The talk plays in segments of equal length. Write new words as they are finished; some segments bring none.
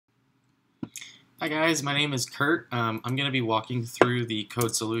Hi guys, my name is Kurt. I'm going to be walking through the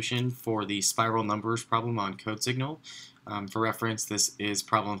code solution for the spiral numbers problem on CodeSignal. For reference, this is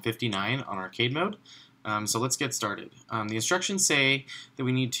problem 59 on arcade mode. So let's get started. The instructions say that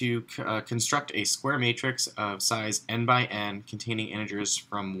we need to construct a square matrix of size n by n containing integers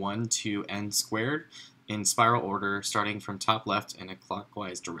from 1 to n squared in spiral order starting from top left in a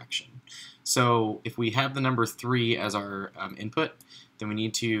clockwise direction. So if we have the number 3 as our input, then we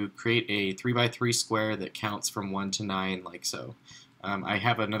need to create a 3 by 3 square that counts from 1 to 9 like so. I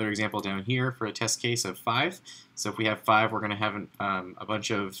have another example down here for a test case of 5. So if we have 5, we're going to have a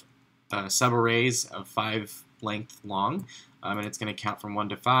bunch of subarrays of 5 length long, and it's going to count from 1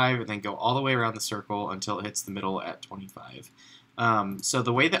 to 5 and then go all the way around the circle until it hits the middle at 25. So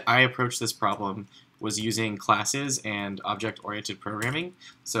the way that I approached this problem was using classes and object-oriented programming.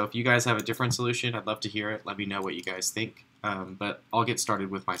 So if you guys have a different solution, I'd love to hear it. Let me know what you guys think. But I'll get started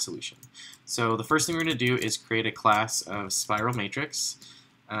with my solution. So the first thing we're going to do is create a class of spiral matrix,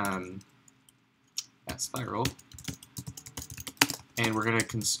 spiral, and we're going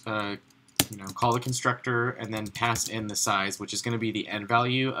to call the constructor and then pass in the size, which is going to be the n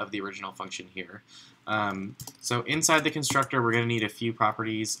value of the original function here. So inside the constructor, we're going to need a few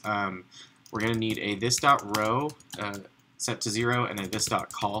properties. We're going to need a this.row set to 0 and a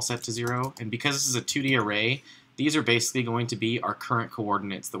this.call set to 0. And because this is a 2D array, these are basically going to be our current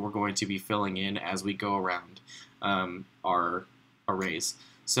coordinates that we're going to be filling in as we go around our arrays.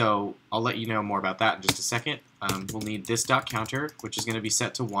 So I'll let you know more about that in just a second. We'll need this.counter, which is going to be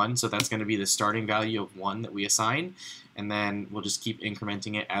set to 1, so that's going to be the starting value of 1 that we assign, and then we'll just keep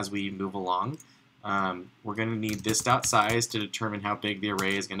incrementing it as we move along. We're going to need this.size to determine how big the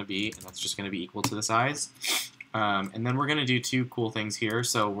array is going to be, and that's just going to be equal to the size. And then we're going to do two cool things here.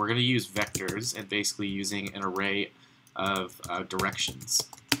 So we're going to use vectors and basically using an array of directions.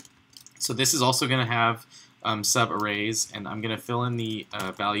 So this is also going to have subarrays, and I'm going to fill in the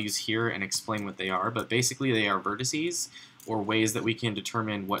values here and explain what they are. But basically they are vertices, or ways that we can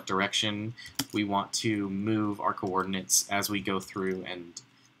determine what direction we want to move our coordinates as we go through and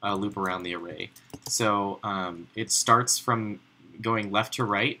loop around the array. So it starts from going left to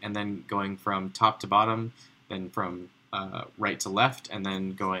right, and then going from top to bottom, then from right to left, and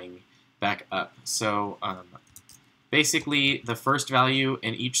then going back up. So basically, the first value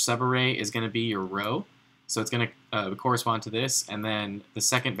in each subarray is going to be your row. So it's going to correspond to this, and then the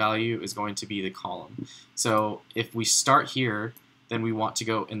second value is going to be the column. So if we start here, then we want to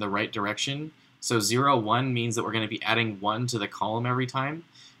go in the right direction. So 0, 1 means that we're going to be adding 1 to the column every time.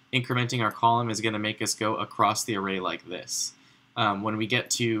 Incrementing our column is going to make us go across the array like this. When we get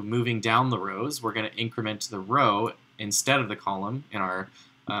to moving down the rows, we're going to increment the row instead of the column in our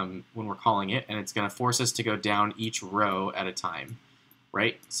when we're calling it, and it's going to force us to go down each row at a time,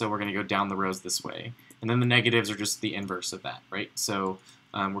 right? So we're going to go down the rows this way, and then the negatives are just the inverse of that, right? So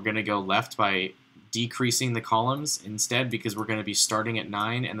we're going to go left by decreasing the columns instead, because we're going to be starting at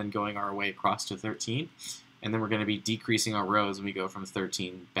 9 and then going our way across to 13, and then we're going to be decreasing our rows when we go from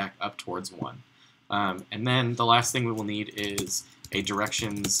 13 back up towards 1. And then the last thing we will need is a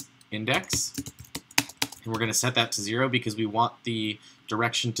directions index, and we're going to set that to 0 because we want the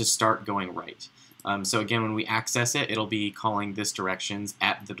direction to start going right. So again, when we access it, it'll be calling this directions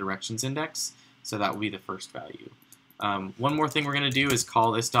at the directions index, so that will be the first value. One more thing we're going to do is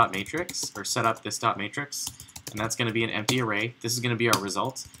call this dot matrix, or set up this dot matrix, and that's going to be an empty array. This is going to be our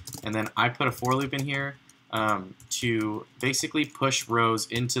result, and then I put a for loop in here to basically push rows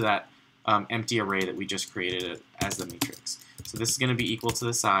into that empty array that we just created as the matrix. So this is going to be equal to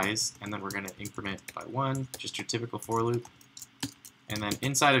the size, and then we're going to increment by 1, just your typical for loop. And then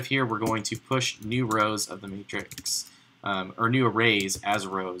inside of here, we're going to push new rows of the matrix, or new arrays as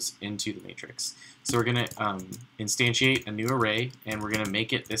rows into the matrix. So we're going to instantiate a new array, and we're going to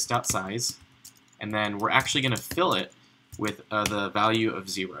make it this dot size, and then we're actually going to fill it with the value of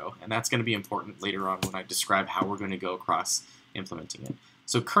 0, and that's going to be important later on when I describe how we're going to go across implementing it.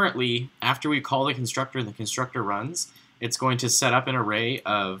 So currently, after we call the constructor and the constructor runs, it's going to set up an array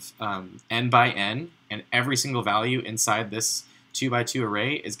of n by n, and every single value inside this 2 by 2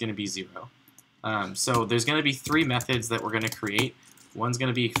 array is going to be 0. So there's going to be 3 methods that we're going to create. One's going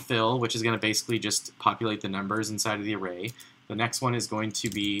to be fill, which is going to basically just populate the numbers inside of the array. The next one is going to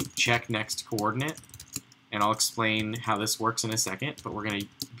be check next coordinate, and I'll explain how this works in a second, but we're going to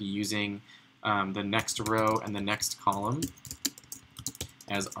be using the next row and the next column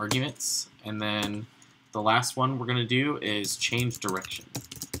as arguments. And then the last one we're going to do is change direction.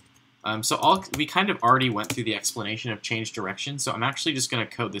 We kind of already went through the explanation of change direction, so I'm actually just going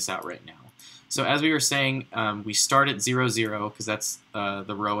to code this out right now. So as we were saying, we start at 0, 0, because that's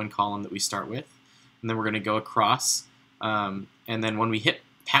the row and column that we start with. and then we're going to go across, and then when we hit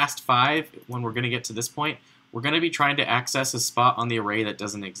past 5, when we're going to get to this point, we're going to be trying to access a spot on the array that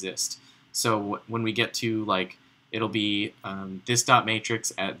doesn't exist. So when we get to, like, it'll be this dot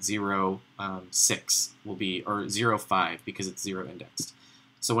matrix at 0, 6 will be, or 0, 5 because it's 0 indexed.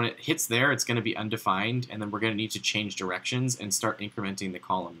 So when it hits there, it's going to be undefined, and then we're going to need to change directions and start incrementing the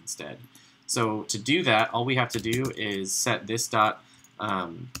column instead. So to do that, all we have to do is set this dot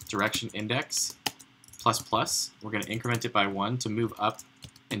direction index ++. We're going to increment it by 1 to move up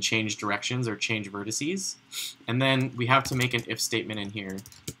and change directions or change vertices. And then we have to make an if statement in here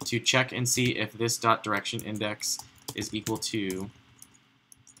to check and see if this dot direction index is equal to,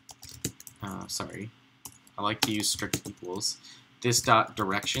 sorry, I like to use strict equals, this dot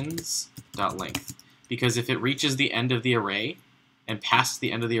directions dot length. Because if it reaches the end of the array and past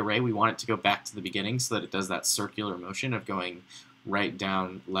the end of the array, we want it to go back to the beginning so that it does that circular motion of going right,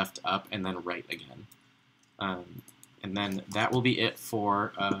 down, left, up, and then right again. And then that will be it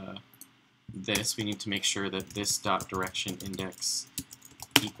for this. We need to make sure that this dot direction index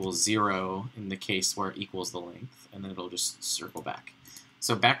equals 0 in the case where it equals the length, and then it'll just circle back.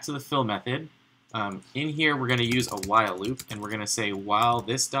 So back to the fill method. In here, we're going to use a while loop, and we're going to say while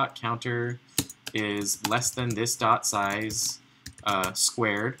this dot counter is less than this dot size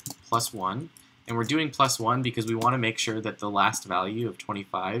squared +1. And we're doing +1 because we want to make sure that the last value of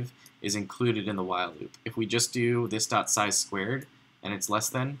 25 is included in the while loop. If we just do this dot size squared and it's less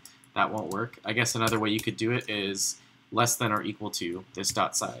than, that won't work. I guess another way you could do it is less than or equal to this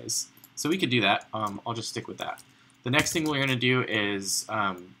dot size. So we could do that. I'll just stick with that. The next thing we're going to do is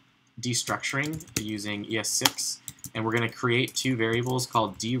destructuring using ES6, and we're going to create 2 variables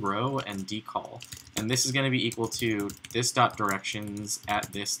called drow and dcall. And this is going to be equal to this dot directions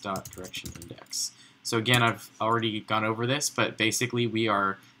at this dot direction index. So again, I've already gone over this, but basically we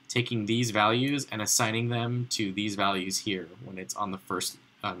are taking these values and assigning them to these values here when it's on the first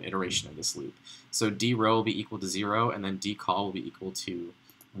iteration of this loop. So drow will be equal to 0, and then dcall will be equal to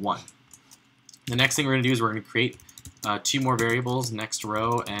 1. The next thing we're going to do is we're going to create 2 more variables,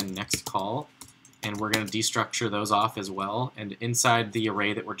 nextRow and nextCall, and we're going to destructure those off as well. And inside the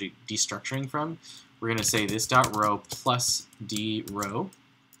array that we're destructuring from, we're going to say this dot row plus drow,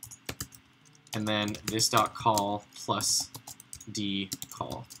 and then this dot call plus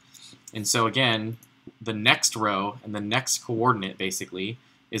dcall. And so again, the next row and the next coordinate basically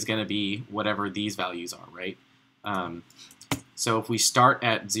is going to be whatever these values are, right? So if we start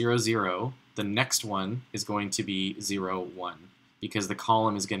at 0, 0, the next one is going to be 0, 1 because the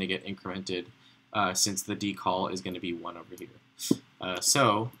column is going to get incremented since the dcall is going to be 1 over here.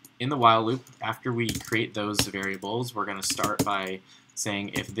 So in the while loop, after we create those variables, we're going to start by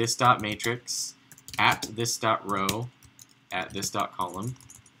saying if this dot matrix at this dot row at this dot column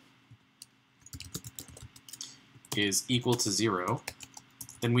is equal to 0,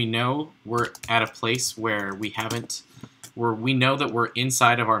 then we know we're at a place where we know that we're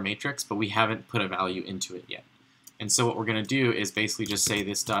inside of our matrix, but we haven't put a value into it yet. And so what we're going to do is basically just say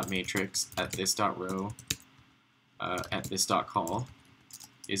this dot matrix at this dot row at this dot call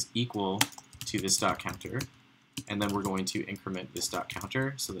is equal to this dot counter, and then we're going to increment this dot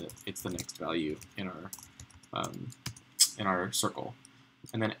counter so that it's the next value in our circle.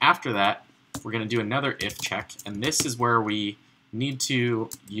 And then after that, we're going to do another if check, and this is where we need to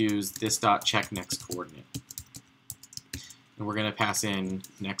use this dot check next coordinate. And we're going to pass in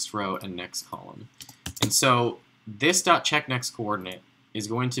next row and next column. And so this dot check next coordinate is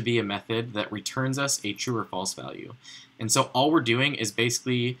going to be a method that returns us a true or false value. And so all we're doing is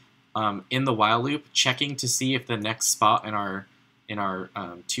basically in the while loop checking to see if the next spot in our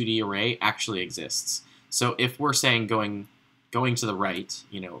 2D array actually exists. So if we're saying going to the right,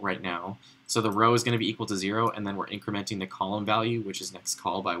 right now, so the row is going to be equal to 0, and then we're incrementing the column value, which is next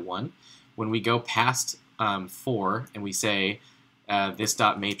call, by 1. When we go past 4 and we say this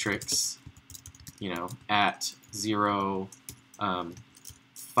dot matrix, at 0,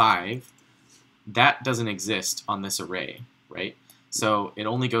 5, that doesn't exist on this array, right? So it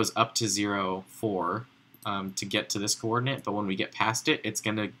only goes up to 0, 4 to get to this coordinate, but when we get past it, it's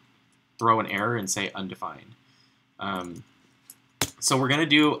going to throw an error and say undefined. So we're going to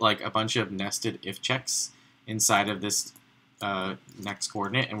do like a bunch of nested if checks inside of this next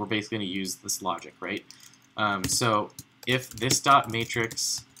coordinate, and we're basically going to use this logic, right? So if this dot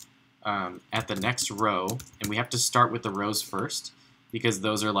matrix at the next row, and we have to start with the rows first because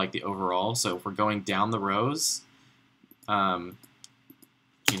those are like the overall. So if we're going down the rows,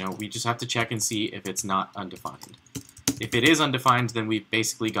 we just have to check and see if it's not undefined. If it is undefined, then we've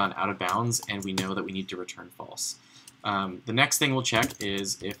basically gone out of bounds, and we know that we need to return false. The next thing we'll check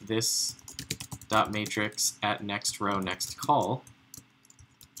is if this dot matrix at NextRowNextCall.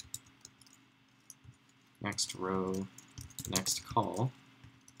 NextRowNextCall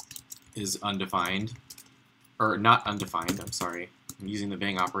is undefined, or not undefined, I'm sorry, I'm using the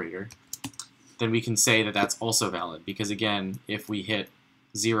bang operator, then we can say that that's also valid, because again, if we hit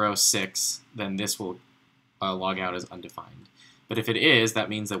 0, 6, then this will log out as undefined. But if it is, that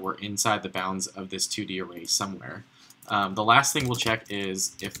means that we're inside the bounds of this 2D array somewhere. The last thing we'll check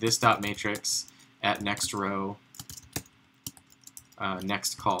is if this dot matrix at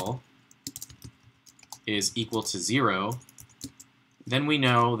NextRowNextCall is equal to 0, then we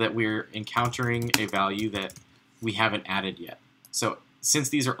know that we're encountering a value that we haven't added yet. So since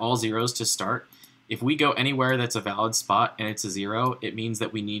these are all zeros to start, if we go anywhere that's a valid spot and it's a 0, it means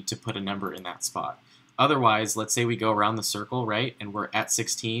that we need to put a number in that spot. Otherwise, let's say we go around the circle, right, and we're at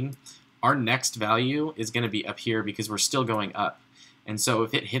 16, our next value is going to be up here because we're still going up. And so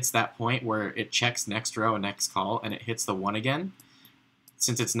if it hits that point where it checks next row and next call and it hits the 1 again,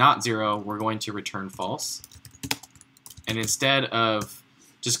 since it's not 0, we're going to return false. And instead of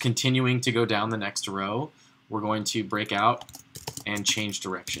just continuing to go down the next row, we're going to break out and change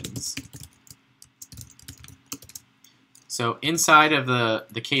directions. So inside of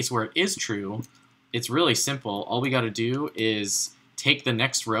the case where it is true, it's really simple. All we got to do is take the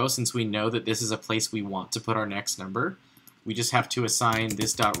next row, since we know that this is a place we want to put our next number. We just have to assign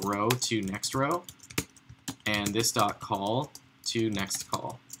this dot row to next row and this dot call to next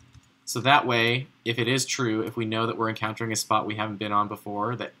call. So that way, if it is true, if we know that we're encountering a spot we haven't been on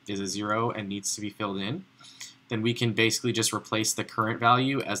before that is a 0 and needs to be filled in, then we can basically just replace the current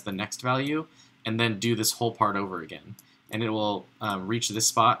value as the next value and then do this whole part over again. And it will reach this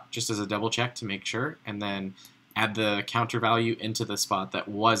spot just as a double check to make sure, and then add the counter value into the spot that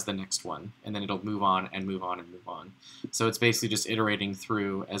was the next one, and then it'll move on and move on and move on. So it's basically just iterating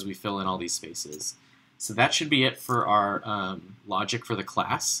through as we fill in all these spaces. So that should be it for our logic for the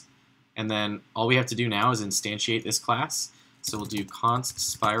class. And then all we have to do now is instantiate this class. So we'll do const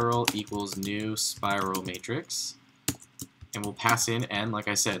spiral equals new spiral matrix, and we'll pass in n, like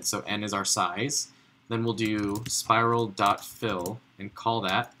I said, so n is our size. Then we'll do spiral.fill and call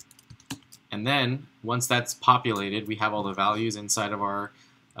that. And then once that's populated, we have all the values inside of our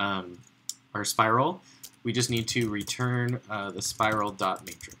spiral. We just need to return the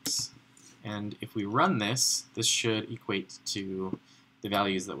spiral.matrix. And if we run this, this should equate to the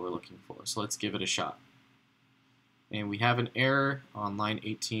values that we're looking for. So let's give it a shot. And we have an error on line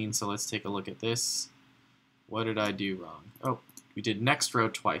 18, so let's take a look at this. What did I do wrong? Oh, we did next row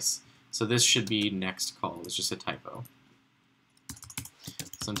twice. So this should be next call. It's just a typo.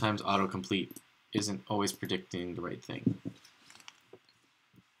 Sometimes autocomplete isn't always predicting the right thing.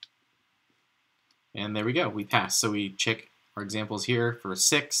 And there we go, we passed. So we check our examples here for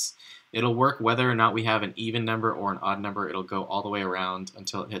 6. It'll work whether or not we have an even number or an odd number. It'll go all the way around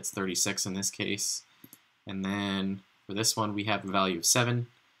until it hits 36 in this case. And then for this one, we have a value of 7.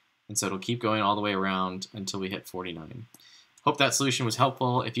 And so it'll keep going all the way around until we hit 49. Hope that solution was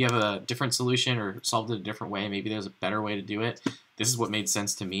helpful. If you have a different solution or solved it a different way, maybe there's a better way to do it. This is what made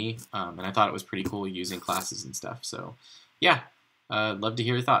sense to me, and I thought it was pretty cool using classes and stuff. So yeah, love to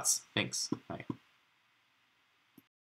hear your thoughts. Thanks. Bye.